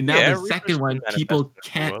 And now Yeah, the Reapers second can one, manifest people in the real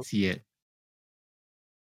can't world. see it.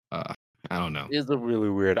 I don't know. It's a really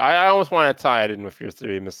weird. I almost want to tie it in with your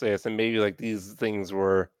theory, Messias, and maybe like these things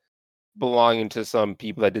were belonging to some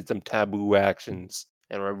people that did some taboo actions,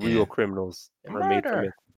 and are real Yeah. criminals and were made to Murder.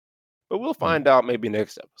 miss. But we'll Mm. find out maybe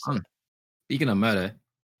next episode. Speaking of murder,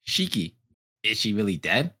 Shiki, is she really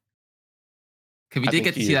dead? Because we I did think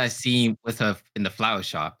get to she see that is. scene with her in the flower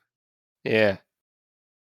shop, Yeah, with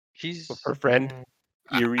She's her friend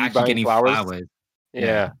Yuri actually buying getting flowers. flowers.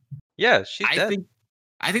 Yeah. yeah, she's I dead.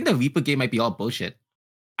 think the Reaper game might be all bullshit.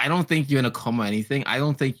 I don't think you're in a coma or anything. I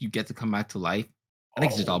don't think you get to come back to life. I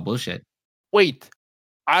think it's just all Oh, bullshit. wait.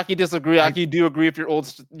 I can disagree. I I can do agree with your old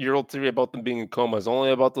theory about them being in comas.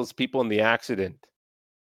 Only about those people in the accident.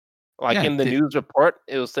 Like yeah. in the news report,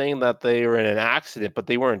 it was saying that they were in an accident, but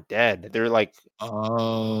they weren't dead. They're like,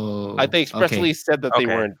 Oh, they okay. expressly said that they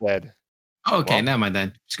Okay. weren't dead. Okay, Well, never mind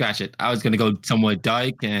then. Scratch it. I was gonna go somewhere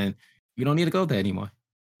dark, and you don't need to go there anymore.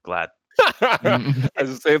 Glad. Mm, I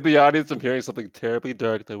just saved the audience from hearing something terribly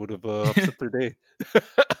dark that would have upset their day.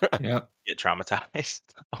 yeah, Get traumatized.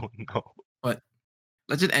 Oh no. but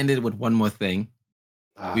let's just end it with one more thing.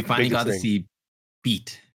 We The finally biggest got to thing. see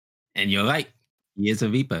Beat, and you're right. He is a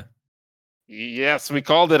Reaper. Yes, we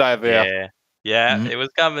called it, Isaiah. Yeah. Yeah, Mhm. it was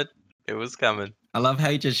coming. It was coming. I love how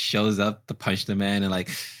he just shows up to punch the man and like,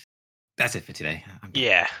 that's it for today. I'm done.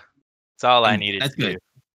 Yeah. It's all I And needed that's to do. good.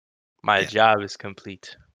 My Yeah. job is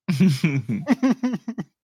complete.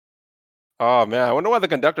 Oh man, I wonder why the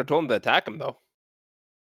conductor told him to attack him though.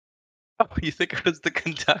 Oh, you think it was the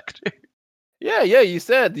conductor? Yeah, you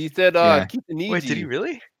said Yeah. Kitaniji. Wait, did he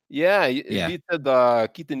really? Yeah, Yeah. he said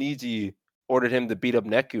Kitaniji ordered him to beat up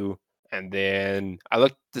Neku, and then I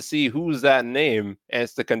looked to see who's that name, and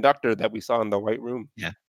it's the conductor that we saw in the White Room.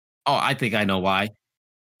 Yeah. Oh, I think I know why.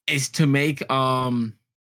 It's to make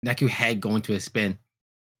Neku head go into a spin.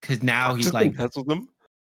 Cause now he's like, That's with him.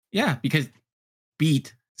 yeah, because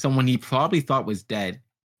Beat, someone he probably thought was dead,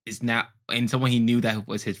 is now, and someone he knew that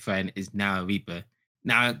was his friend is now a Reaper.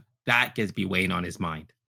 Now that gets be weighing on his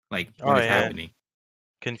mind. Like, what Oh is yeah. happening?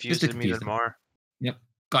 Just Confused to him confuse even him. more. Yep.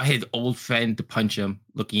 Got his old friend to punch him,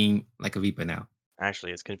 looking like a Reaper now.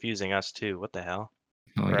 Actually, it's confusing us too. What the hell?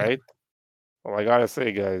 Oh yeah. Right? Well, I gotta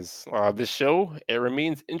say, guys, this show it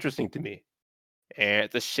remains interesting to me, and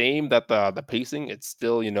it's a shame that the pacing it's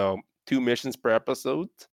still 2 missions per episode,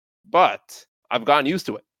 but I've gotten used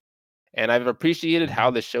to it, and I've appreciated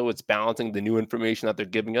how Mhm. the show is balancing the new information that they're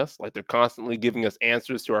giving us. Like they're constantly giving us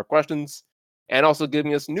answers to our questions, and also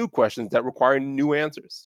giving us new questions that require new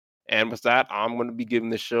answers. And with that, I'm going to be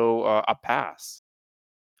giving the show a pass.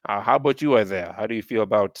 How about you, Isaiah? How do you feel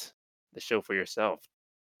about the show for yourself?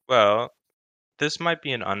 Well, this might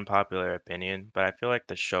be an unpopular opinion, but I feel like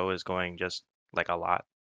the show is going just like a lot.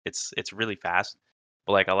 It's really fast.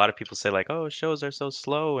 But like a lot of people say like, "Oh, shows are so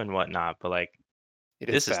slow and whatnot." But like It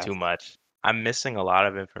is this is too fast. much. I'm missing a lot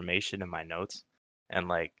of information in my notes and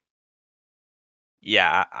like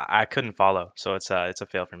yeah, I couldn't follow. So it's a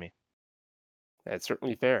fail for me. That's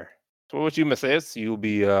certainly fair. So what you Matthias, you'll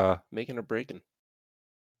be making or breaking.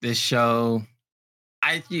 This show,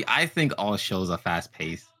 I think all shows are fast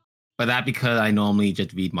paced, but that because I normally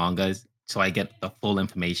just read mangas, so I get the full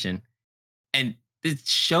information. And this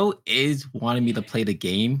show is wanting me to play the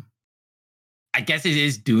game. I guess it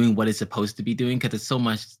is doing what it's supposed to be doing because there's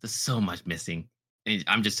so much missing. And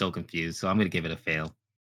I'm just so confused. So I'm gonna give it a fail.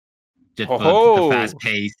 Just Ho for the fast ho!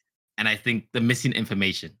 pace and I think the missing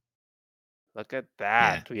information. Look at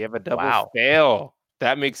Yeah. that. We have a double Wow. fail.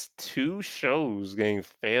 That makes 2 shows getting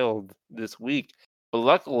failed this week. But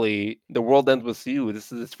luckily, The World Ends With You.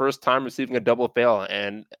 This is his first time receiving a double fail,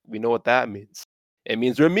 and we know what that means. It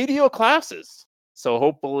means remedial classes. So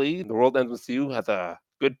hopefully, The World Ends With You has a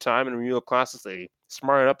good time in remedial classes. They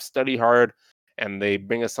smart up, study hard, and they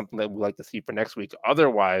bring us something that we like to see for next week.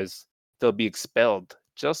 Otherwise, they'll be expelled,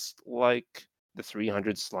 just like the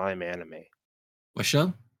 300 Slime anime. What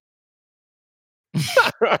show?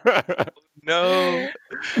 No.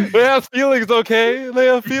 They have feelings, okay? They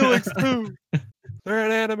have feelings too. They're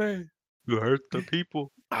an anime. You hurt the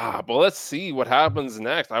people. But let's see what happens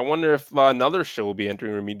next. I wonder if another show will be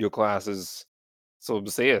entering remedial classes. So,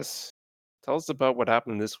 Baseus, tell us about what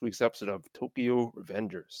happened in this week's episode of Tokyo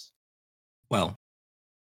Revengers. Well,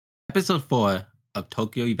 episode 4 of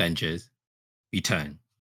Tokyo Revengers return.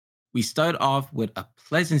 We start off with a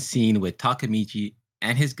pleasant scene with Takamichi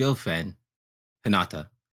and his girlfriend, Hinata,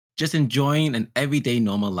 just enjoying an everyday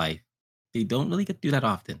normal life. They don't really get to do that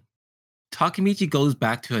often. Takamichi goes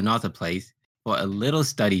back to another place for a little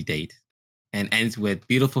study date and ends with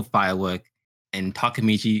beautiful firework and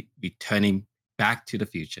Takamichi returning back to the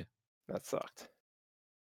future. That sucked.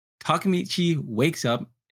 Takamichi wakes up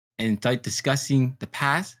and starts discussing the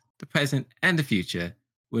past, the present, and the future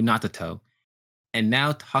with Natato. And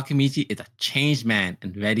now Takamichi is a changed man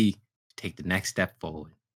and ready to take the next step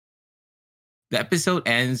forward. The episode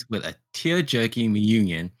ends with a tear-jerking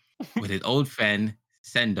reunion with his old friend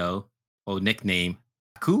Sendo, or nickname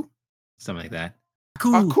Aku, something like that.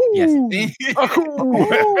 Aku, yes. Aku!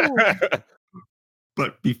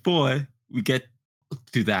 But before we get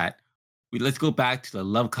to that, let's go back to the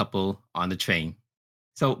love couple on the train.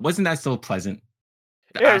 So wasn't that so pleasant?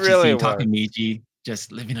 To It actually really see was. Takamichi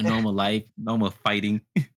just living a normal life, normal fighting.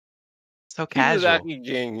 So He was casual. actually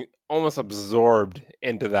getting almost absorbed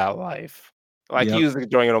into that life. Like he Yep. was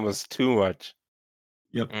enjoying it almost too much.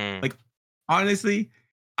 Yep. Mm. Like honestly,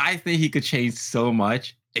 I think he could change so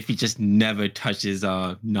much if he just never touches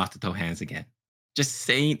Natsuto hands again. Just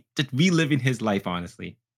reliving his life,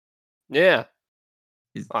 honestly. Yeah.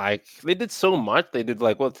 Is- Like they did so much. They did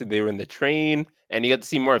like they were in the train and you got to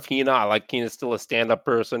see more of Hina. I like Hina's still a stand-up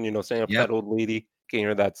person, standing up for Yep. that old lady, getting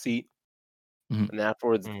her that seat. Mhm. And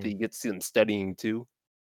afterwards Mm. you get to see them studying too.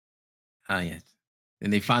 Yes.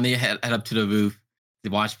 And they finally head up to the roof to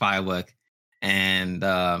watch firework. And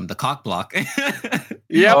the cock block.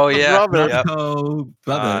 Yep, Oh, the yeah. brother. Yep. Natsuto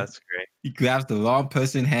brother, That's great. he grabs the wrong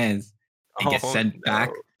person's hands and gets Oh, sent back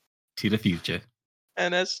no. to the future.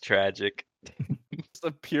 And that's tragic. It's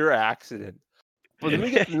a pure accident. But then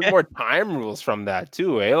we get more time rules from that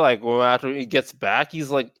too, eh? Like after he gets back, he's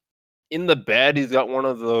like in the bed. He's got one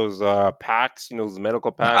of those packs, those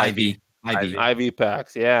medical The packs, IV. IV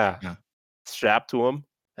packs, yeah, Yeah. strapped to him,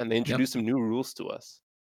 and they introduce some new rules to us.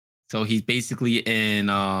 So he's basically in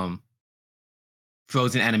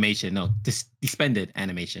frozen animation. No, suspended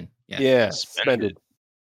animation. Yeah. Yeah, Suspended.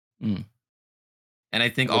 suspended. And I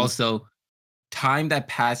think Then- also time that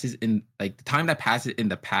passes in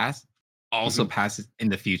the past also passes in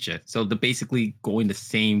the future. So they're basically going the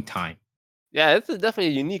same time. Yeah, it's definitely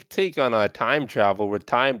a unique take on time travel where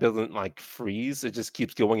time doesn't like freeze; it just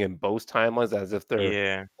keeps going in both timelines as if they're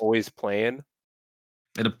Yeah. always playing.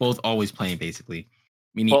 They're both always playing, basically.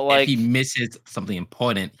 Meaning, But, if he like- misses something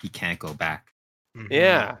important, he can't go back. Mhm.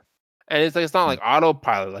 Yeah. And it's like it's not like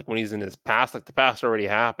autopilot, like when he's in his past, like the past already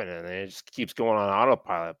happened and it just keeps going on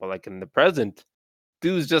autopilot. But like in the present,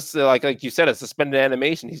 dude's just like you said, a suspended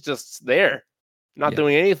animation. He's just there, not Yeah.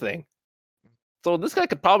 doing anything. So this guy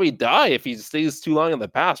could probably die if he stays too long in the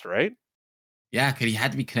past, right? Yeah, because he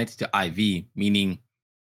had to be connected to IV, meaning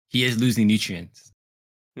he is losing nutrients.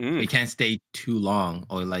 Mm. He can't stay too long,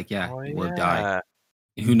 or Oh, he will die. yeah.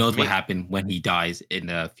 And who knows what Me- happened when he dies in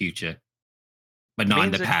the future, but not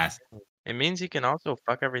in the Means it- past. It means he can also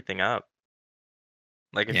fuck everything up.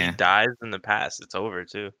 Like if Yeah. he dies in the past, it's over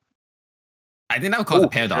too. I think that would cause Oh, a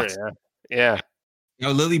paradox. sure, yeah.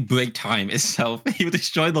 Literally break time itself. He would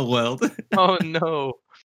destroy the world. Oh no.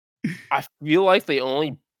 I feel like they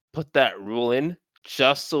only put that rule in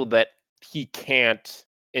just so that he can't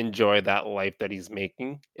enjoy that life that he's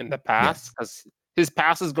making in the past. Because his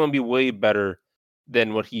past is going to be way better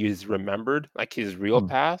than what he is remembered, like his real Hmm.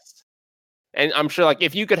 past. And I'm sure, like,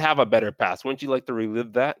 if you could have a better past, wouldn't you like to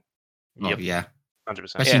relive that? Oh Yep. yeah, 100%.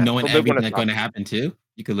 especially Yeah, knowing so live when everything it's that's going to not. happen too.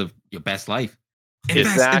 You could live your best life.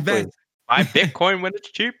 Exactly. Invest. Buy Bitcoin when it's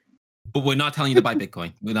cheap. But we're not telling you to buy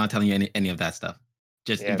Bitcoin. We're not telling you any of that stuff.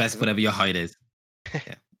 Just Yeah, invest this is- whatever your height is.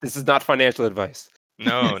 This is not financial advice.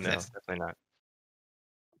 No, Yes. definitely not.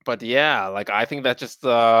 But yeah, like I think that's just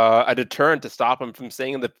a deterrent to stop him from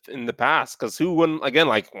staying in the past. Because who wouldn't again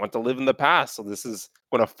like want to live in the past? So this is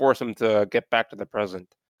going to force him to get back to the present.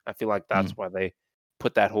 I feel like that's why they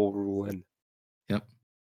put that whole rule in. Yep.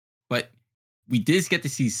 But we did get to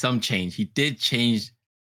see some change. He did change,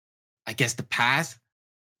 I guess, the past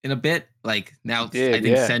in a bit. Like now, did, I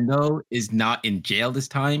think yeah. Sendo is not in jail this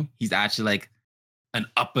time. He's actually like an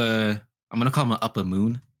upper. I'm gonna call him an upper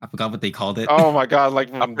moon. I forgot what they called it. Oh my god, like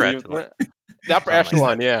from Upper Demon echelon. Slayer? The upper Something like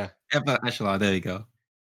echelon, yeah. Upper echelon. There you go.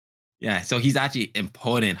 Yeah. So he's actually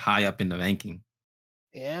important, high up in the ranking.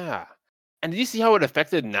 Yeah. And did you see how it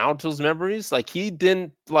affected Naoto's memories? Like he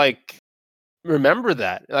didn't like remember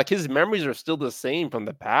that. Like his memories are still the same from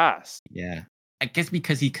the past. Yeah. I guess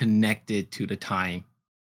because he connected to the time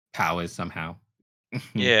powers somehow.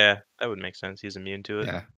 Yeah, that would make sense. He's immune to it.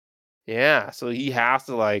 Yeah. Yeah, so he has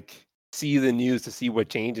to like see the news to see what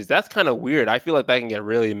changes. That's kind of weird. I feel like that can get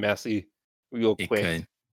really messy real It quick. could.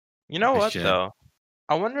 You know For what sure. though?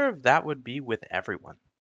 I wonder if that would be with everyone.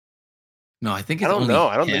 No, I think I it's don't only know.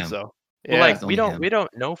 I don't think him. so. Well, Yeah. like It's we only don't him. we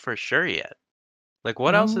don't know for sure yet. Like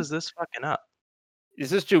what else No. is this fucking up?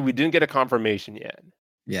 This is true. We didn't get a confirmation yet.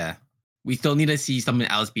 Yeah. We still need to see something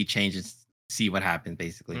else be changed and see what happens,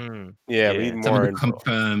 basically. Mm, Yeah, we Yeah. need more Something to info.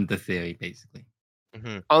 confirm the theory, basically.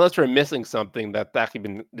 mhm. Unless we're missing something that's actually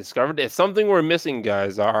been discovered. If something we're missing,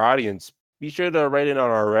 guys, our audience, be sure to write in on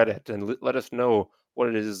our Reddit and let us know what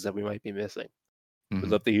it is that we might be missing. We'd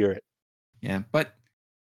Mhm. love to hear it. Yeah, but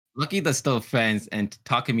lucky they're still friends, and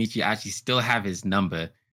Takamichi actually still have his number,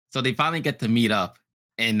 so they finally get to meet up,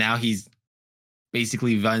 and now he's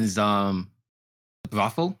basically runs the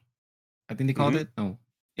brothel. I think they called Hmm. it. No,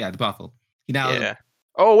 yeah, the brothel. He now Yeah.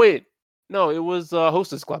 Oh wait, no, it was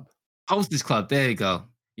Hostess Club. hostess club. There you go.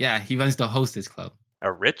 Yeah, he runs the hostess club.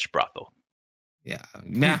 A rich brothel. Yeah, A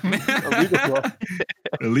legal club.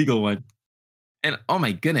 the legal one. And oh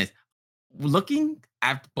my goodness, looking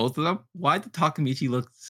at both of them, why did Takamichi look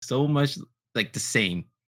so much like the same?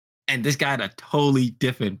 And this guy had a totally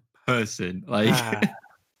different person. Like,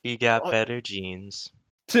 He got Oh, better genes.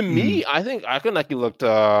 to mm. me, I think Akaneki looked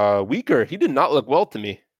weaker. He did not look well to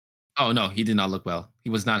me. Oh no, he did not look well. He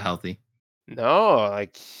was not healthy. No,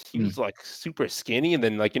 like he Mm. was like super skinny, and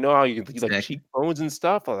then like you know how you can see like Sick. cheekbones and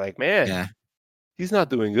stuff. I'm like, man, Yeah, he's not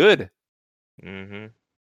doing good. Mm-hmm.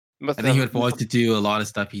 Must I think he have. was forced to do a lot of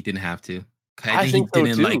stuff he didn't have to. I I think he think so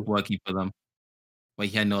didn't like too. working for them, but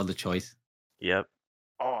he had no other choice. Yep.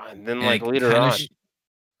 Oh, and then And like it later kind of, on,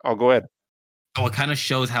 oh, go ahead. it kind of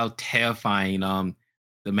shows how terrifying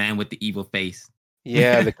the man with the evil face.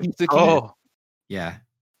 Yeah, the Kisaki, Oh, Yeah,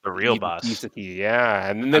 the the real evil boss. Kisaki. Yeah,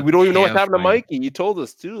 and then how we don't even know what's happened to terrifying. Mikey. You told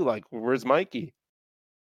us too. Like, where's Mikey?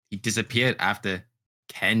 He disappeared after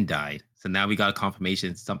Ken died. So now we got a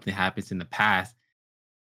confirmation something happens in the past.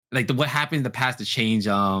 Like what happened in the past to change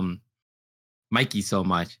Mikey so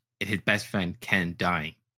much, and his best friend Ken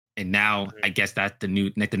dying. And now I guess that's the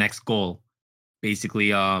next goal. Basically,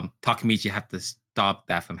 Takamichi have to stop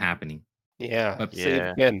that from happening. Yeah, But save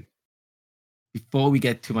Yeah. again. before we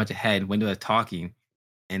get too much ahead, when they were talking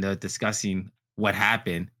and they're discussing what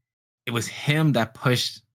happened, it was him that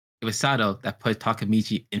pushed. It was Sato that put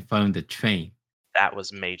Takamichi in front of the train. That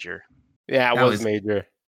was major. Yeah, it That was was major.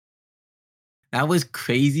 that was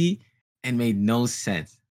crazy and made no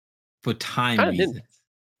sense for time Kind of didn't. reasons.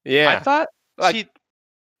 I Yeah, thought, like see,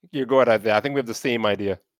 you go ahead. I think we have the same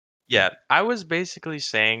idea. yeah, I was basically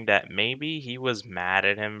saying that maybe he was mad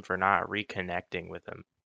at him for not reconnecting with him.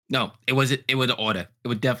 No, it was an order. It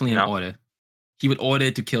was definitely an No? order. He would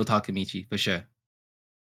order to kill Takamichi for sure.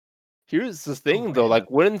 Here's the Oh, thing though, yeah.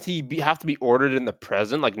 like wouldn't he have to be ordered in the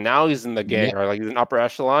present? Like now he's in the gang Yep. or like he's in upper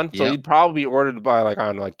echelon, so Yep. he'd probably be ordered by like I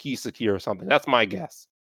don't know, like Kisaki or something. That's my guess.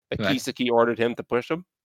 Like Correct. Kisaki ordered him to push him.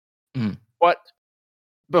 Mm. But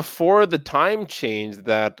before the time change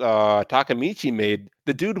that Takamichi made,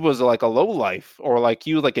 the dude was like a low life, or like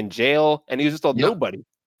he was like in jail and he was just a Yep. nobody.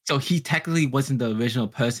 So he technically wasn't the original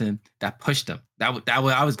person that pushed him. That what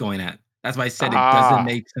I was going at. That's why I said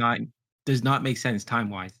it does not make sense time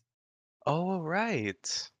wise. Oh,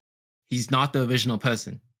 right. He's not the original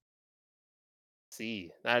person.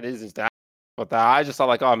 See, that is that. But I just thought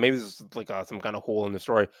like, oh, maybe this is like some kind of hole in the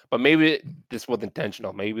story. But maybe this was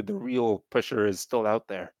intentional. Maybe the real pusher is still out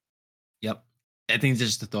there. Yep. I think it's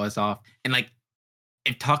just to throw us off. And like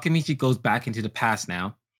if Takamichi goes back into the past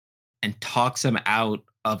now and talks him out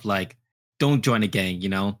of like, don't join a gang,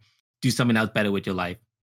 do something else better with your life.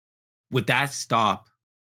 Would that stop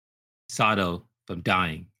Sato from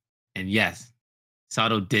dying? And yes,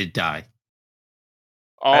 Sato did die.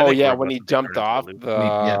 I Oh think yeah, we're when about he to be jumped turned into a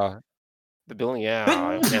off loop. Yeah. the building. Yeah,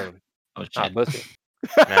 man. Oh Ah, shit. bless you.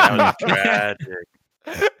 Man, that was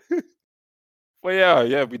tragic. Well,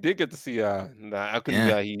 yeah, we did get to see how can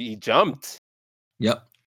Yeah. he jumped. Yep.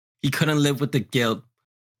 He couldn't live with the guilt,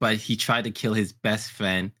 but he tried to kill his best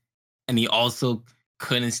friend. And he also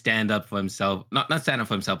couldn't stand up for himself. Not stand up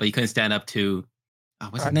for himself, but he couldn't stand up to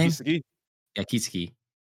what's his name? Kisaki. Yeah, Kisaki.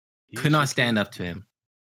 Could not stand up to him.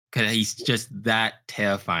 Because he's just that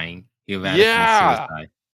terrifying. He rather commit Yeah, suicide.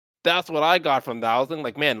 that's what I got from that. I was thinking,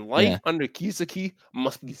 like, man, life Yeah. under Kisaki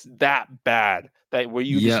must be that bad that where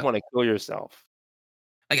you just Yeah. want to kill yourself.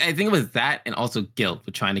 Like I think it was that and also guilt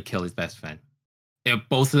for trying to kill his best friend.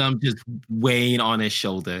 Both of them just weighing on his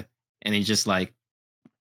shoulder. And he's just like,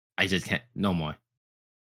 I just can't no more.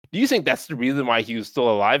 Do you think that's the reason why he was still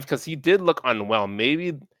alive? Because he did look unwell.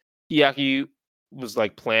 Maybe he actually was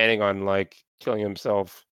like planning on like killing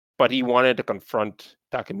himself, but he wanted to confront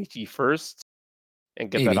Takamichi first and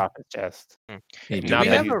get that Maybe. off his chest. Maybe. Do Now we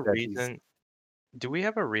that have he's a dead, he's- reason? Do we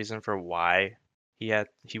have a reason for why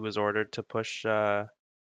he was ordered to push?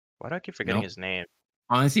 Why do I keep forgetting Nope. his name?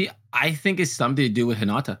 Honestly, I think it's something to do with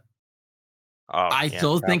Hinata. Oh, I yeah,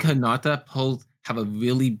 still think probably. Hinata have a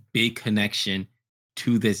really big connection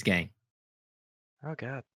to this gang. Oh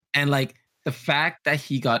God. And like the fact that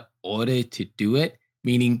he got ordered to do it,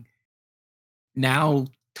 meaning now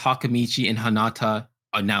Takamichi and Hinata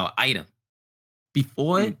are now an item.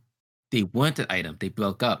 Before they weren't an item, they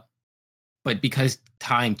broke up. But because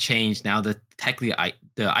time changed, now the technically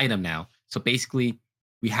the item now. So basically,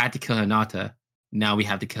 we had to kill Hinata. Now we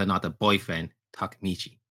have to kill Hinata's boyfriend,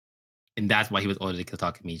 Takamichi. And that's why he was ordered to kill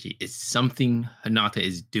Takamichi. It's something Hinata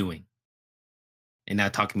is doing. And now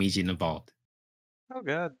Takamichi is involved. Oh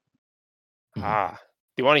god. Do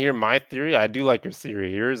you want to hear my theory? I do like your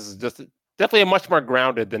theory. Yours is just definitely much more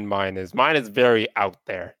grounded than mine is. Mine is very out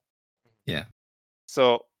there. Yeah.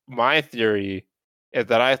 So my theory is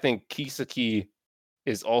that I think Kisaki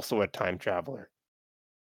is also a time traveler,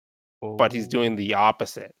 but he's doing the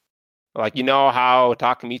opposite. Like, you know how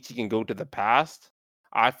Takamichi can go to the past?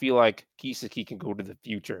 I feel like Kisaki can go to the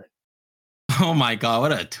future. Oh my god,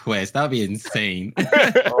 what a twist. That'd be insane.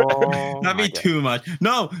 Oh That'd my be God. too much.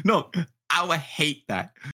 No, I would hate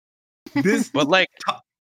that. This But like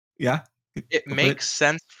yeah. it makes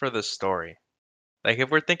sense for the story. Like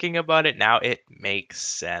if we're thinking about it now, it makes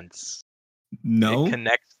sense. No. It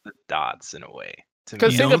connects the dots in a way. To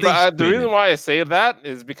Because me. think No, they about the reason shouldn't. why I say that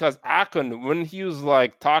is because Akun, when he was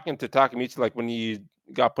like talking to Takamichi, like when he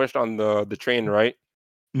got pushed on the train, right?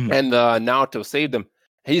 Mhm. And Naoto saved him.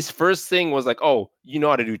 His first thing was like, "Oh, you know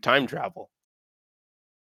how to do time travel."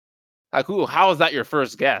 Like, how is that your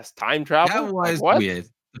first guess? Time travel? That Like, was what? weird.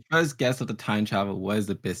 The first guess of the time travel was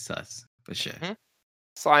a bit sus, for sure. Mhm.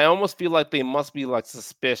 So I almost feel like they must be like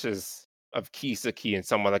suspicious of Kisaki and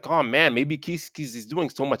someone like, oh man, maybe Kisaki's doing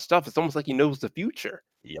so much stuff. It's almost like he knows the future.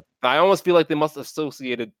 Yep. I almost feel like they must have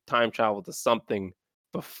associated time travel to something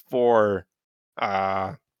before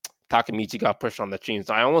Takamichi got pushed on the train.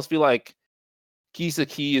 So I almost feel like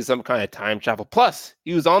Kisaki is some kind of time travel. Plus,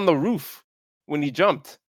 he was on the roof when he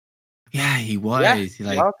jumped. Yeah, he was. Yeah, He,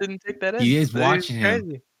 like y'all didn't take that in. he is That watching him.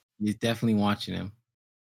 crazy. He's definitely watching him.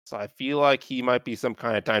 So I feel like he might be some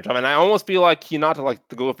kind of time travel. And I almost feel like Hinata, like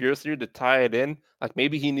to go with your theory to tie it in, like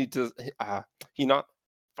maybe he needs to I can't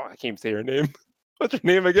even say her name. What's her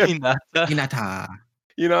name again? Hinata. Hinata.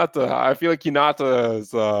 Hinata. I feel like Hinata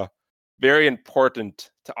is very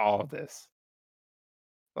important to all of this.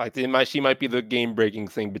 Like she might be the game breaking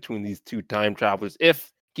thing between these two time travelers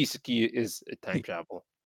if Kisaki is a time travel.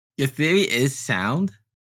 Your theory is sound.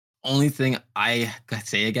 Only thing I could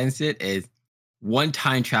say against it is one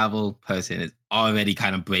time travel person is already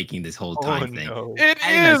kind of breaking this whole time thing. No. It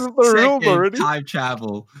And is a the rules second already. time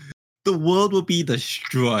travel, the world will be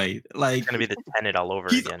destroyed. Like It's gonna be the Tenet all over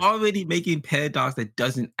he's again. already making paradox that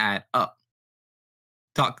doesn't add up.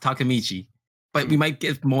 Takamichi, but we might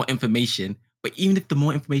get more information. But even if the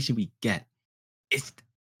more information we get, it's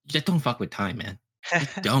just don't fuck with time, man.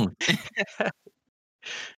 Just don't.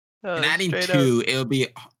 And adding Straight up. two, it'll be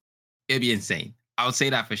insane. I would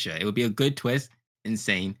say that for sure. It would be a good twist,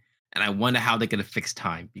 insane. And I wonder how they're gonna fix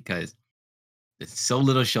time because there's so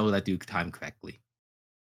little shows that do time correctly.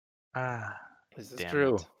 This is Damn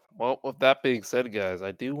true. it. Well, with that being said, guys,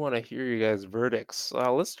 I do want to hear you guys' verdicts.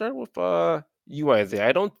 Let's start with you, Isaiah.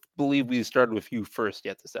 I don't believe we started with you first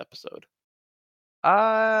yet this episode.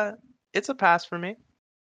 It's a pass for me.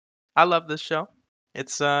 I love this show.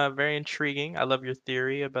 It's very intriguing. I love your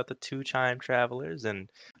theory about the two time travelers, and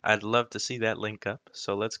I'd love to see that link up.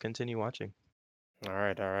 So let's continue watching. All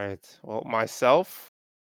right, all right. Well, myself,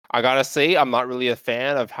 I gotta say, I'm not really a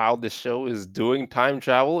fan of how this show is doing time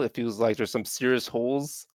travel. It feels like there's some serious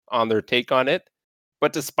holes on their take on it.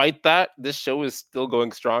 But despite that, this show is still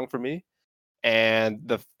going strong for me. And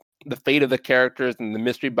the fate of the characters and the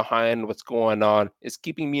mystery behind what's going on is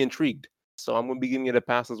keeping me intrigued. So I'm gonna be giving it a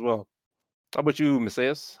pass as well. How about you,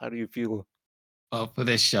 Messias? How do you feel? Well, for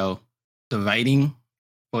this show, the writing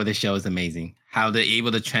for the show is amazing. How they're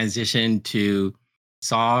able to transition to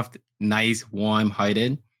soft, nice,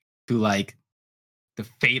 warm-hearted to like the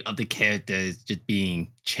fate of the characters just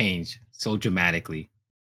being changed so dramatically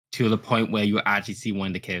to the point where you actually see one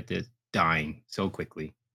of the characters dying so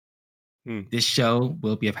quickly. This show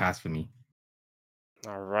will be a pass for me.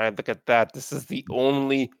 All right, look at that. This is the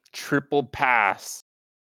only triple pass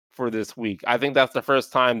for this week. I think that's the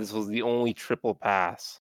first time this was the only triple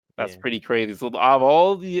pass. That's Yeah. pretty crazy. So of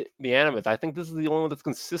all the animes, I think this is the only one that's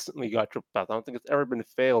consistently got triple pass. I don't think it's ever been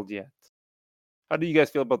failed yet. How do you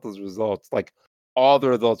guys feel about those results? Like all the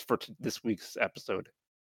results for this week's episode.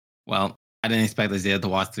 Well, I didn't expect Azir to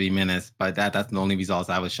watch 3 minutes, but that's the only results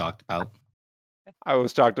I was shocked about. I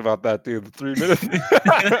was shocked about that too. The 3 minutes.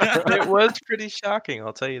 It was pretty shocking,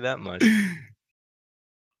 I'll tell you that much.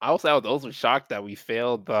 I was also shocked that we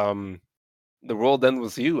failed The World Ends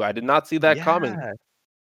With You. I did not see that coming. Yeah.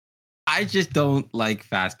 I just don't like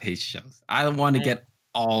fast-paced shows. I don't want to get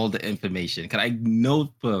all the information because I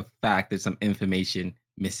know for a fact there's some information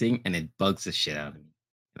missing and it bugs the shit out of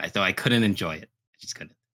me. So I couldn't enjoy it. I just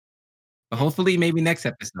couldn't. But hopefully, maybe next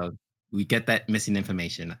episode we get that missing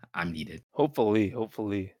information I'm needed.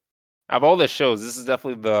 Hopefully. of all the shows, this is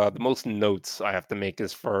definitely the most notes I have to make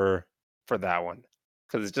is for that one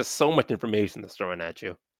because it's just so much information that's thrown at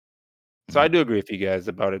you. So I Mhm. do agree with you guys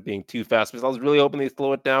about it being too fast because I was really hoping they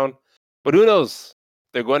slow it down. But who knows?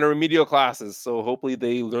 They're going to remedial classes, so hopefully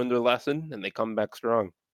they learn their lesson and they come back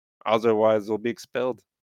strong. Otherwise, they'll be expelled.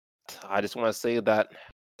 I just want to say that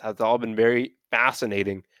has all been very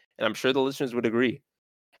fascinating, and I'm sure the listeners would agree.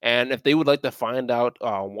 And if they would like to find out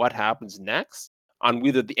what happens next on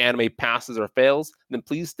whether the anime passes or fails, then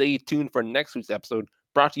please stay tuned for next week's episode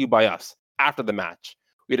brought to you by us after the match.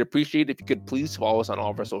 We'd appreciate if you could please follow us on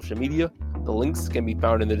all of our social media. The links can be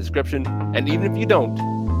found in the description. And even if you don't,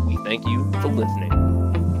 we thank you for listening.